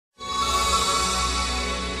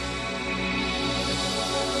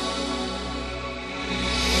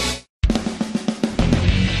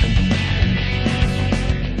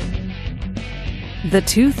The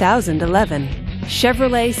 2011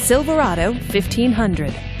 Chevrolet Silverado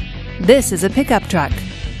 1500. This is a pickup truck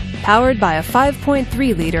powered by a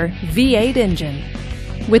 5.3-liter V8 engine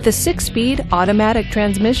with a 6-speed automatic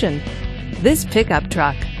transmission. This pickup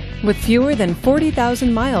truck, with fewer than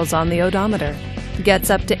 40,000 miles on the odometer, gets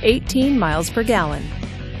up to 18 miles per gallon.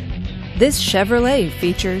 This Chevrolet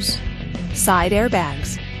features side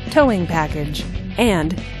airbags, towing package,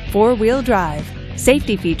 and 4-wheel drive.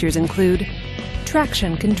 Safety features include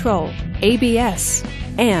traction control, ABS,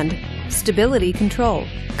 and stability control.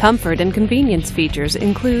 Comfort and convenience features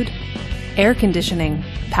include air conditioning,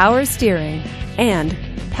 power steering, and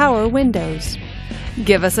power windows.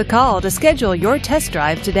 Give us a call to schedule your test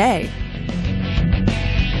drive today.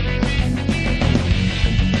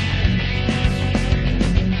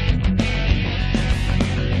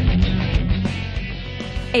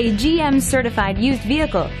 A GM certified used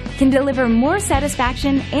vehicle can deliver more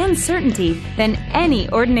satisfaction and certainty than any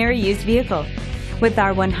ordinary used vehicle. With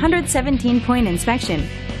our 117-point inspection,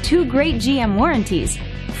 2 great GM warranties,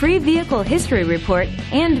 free vehicle history report,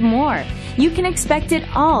 and more, you can expect it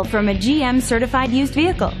all from a GM certified used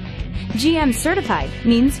vehicle. GM certified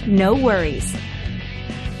means no worries.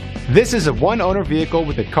 This is a one-owner vehicle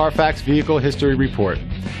with a Carfax Vehicle History Report.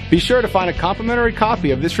 Be sure to find a complimentary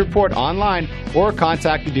copy of this report online or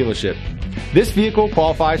contact the dealership. This vehicle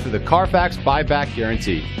qualifies for the Carfax Buyback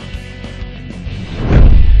Guarantee.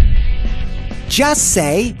 Just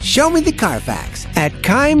say, "Show me the Carfax" at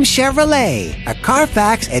Keim Chevrolet, a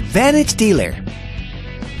Carfax Advantage dealer.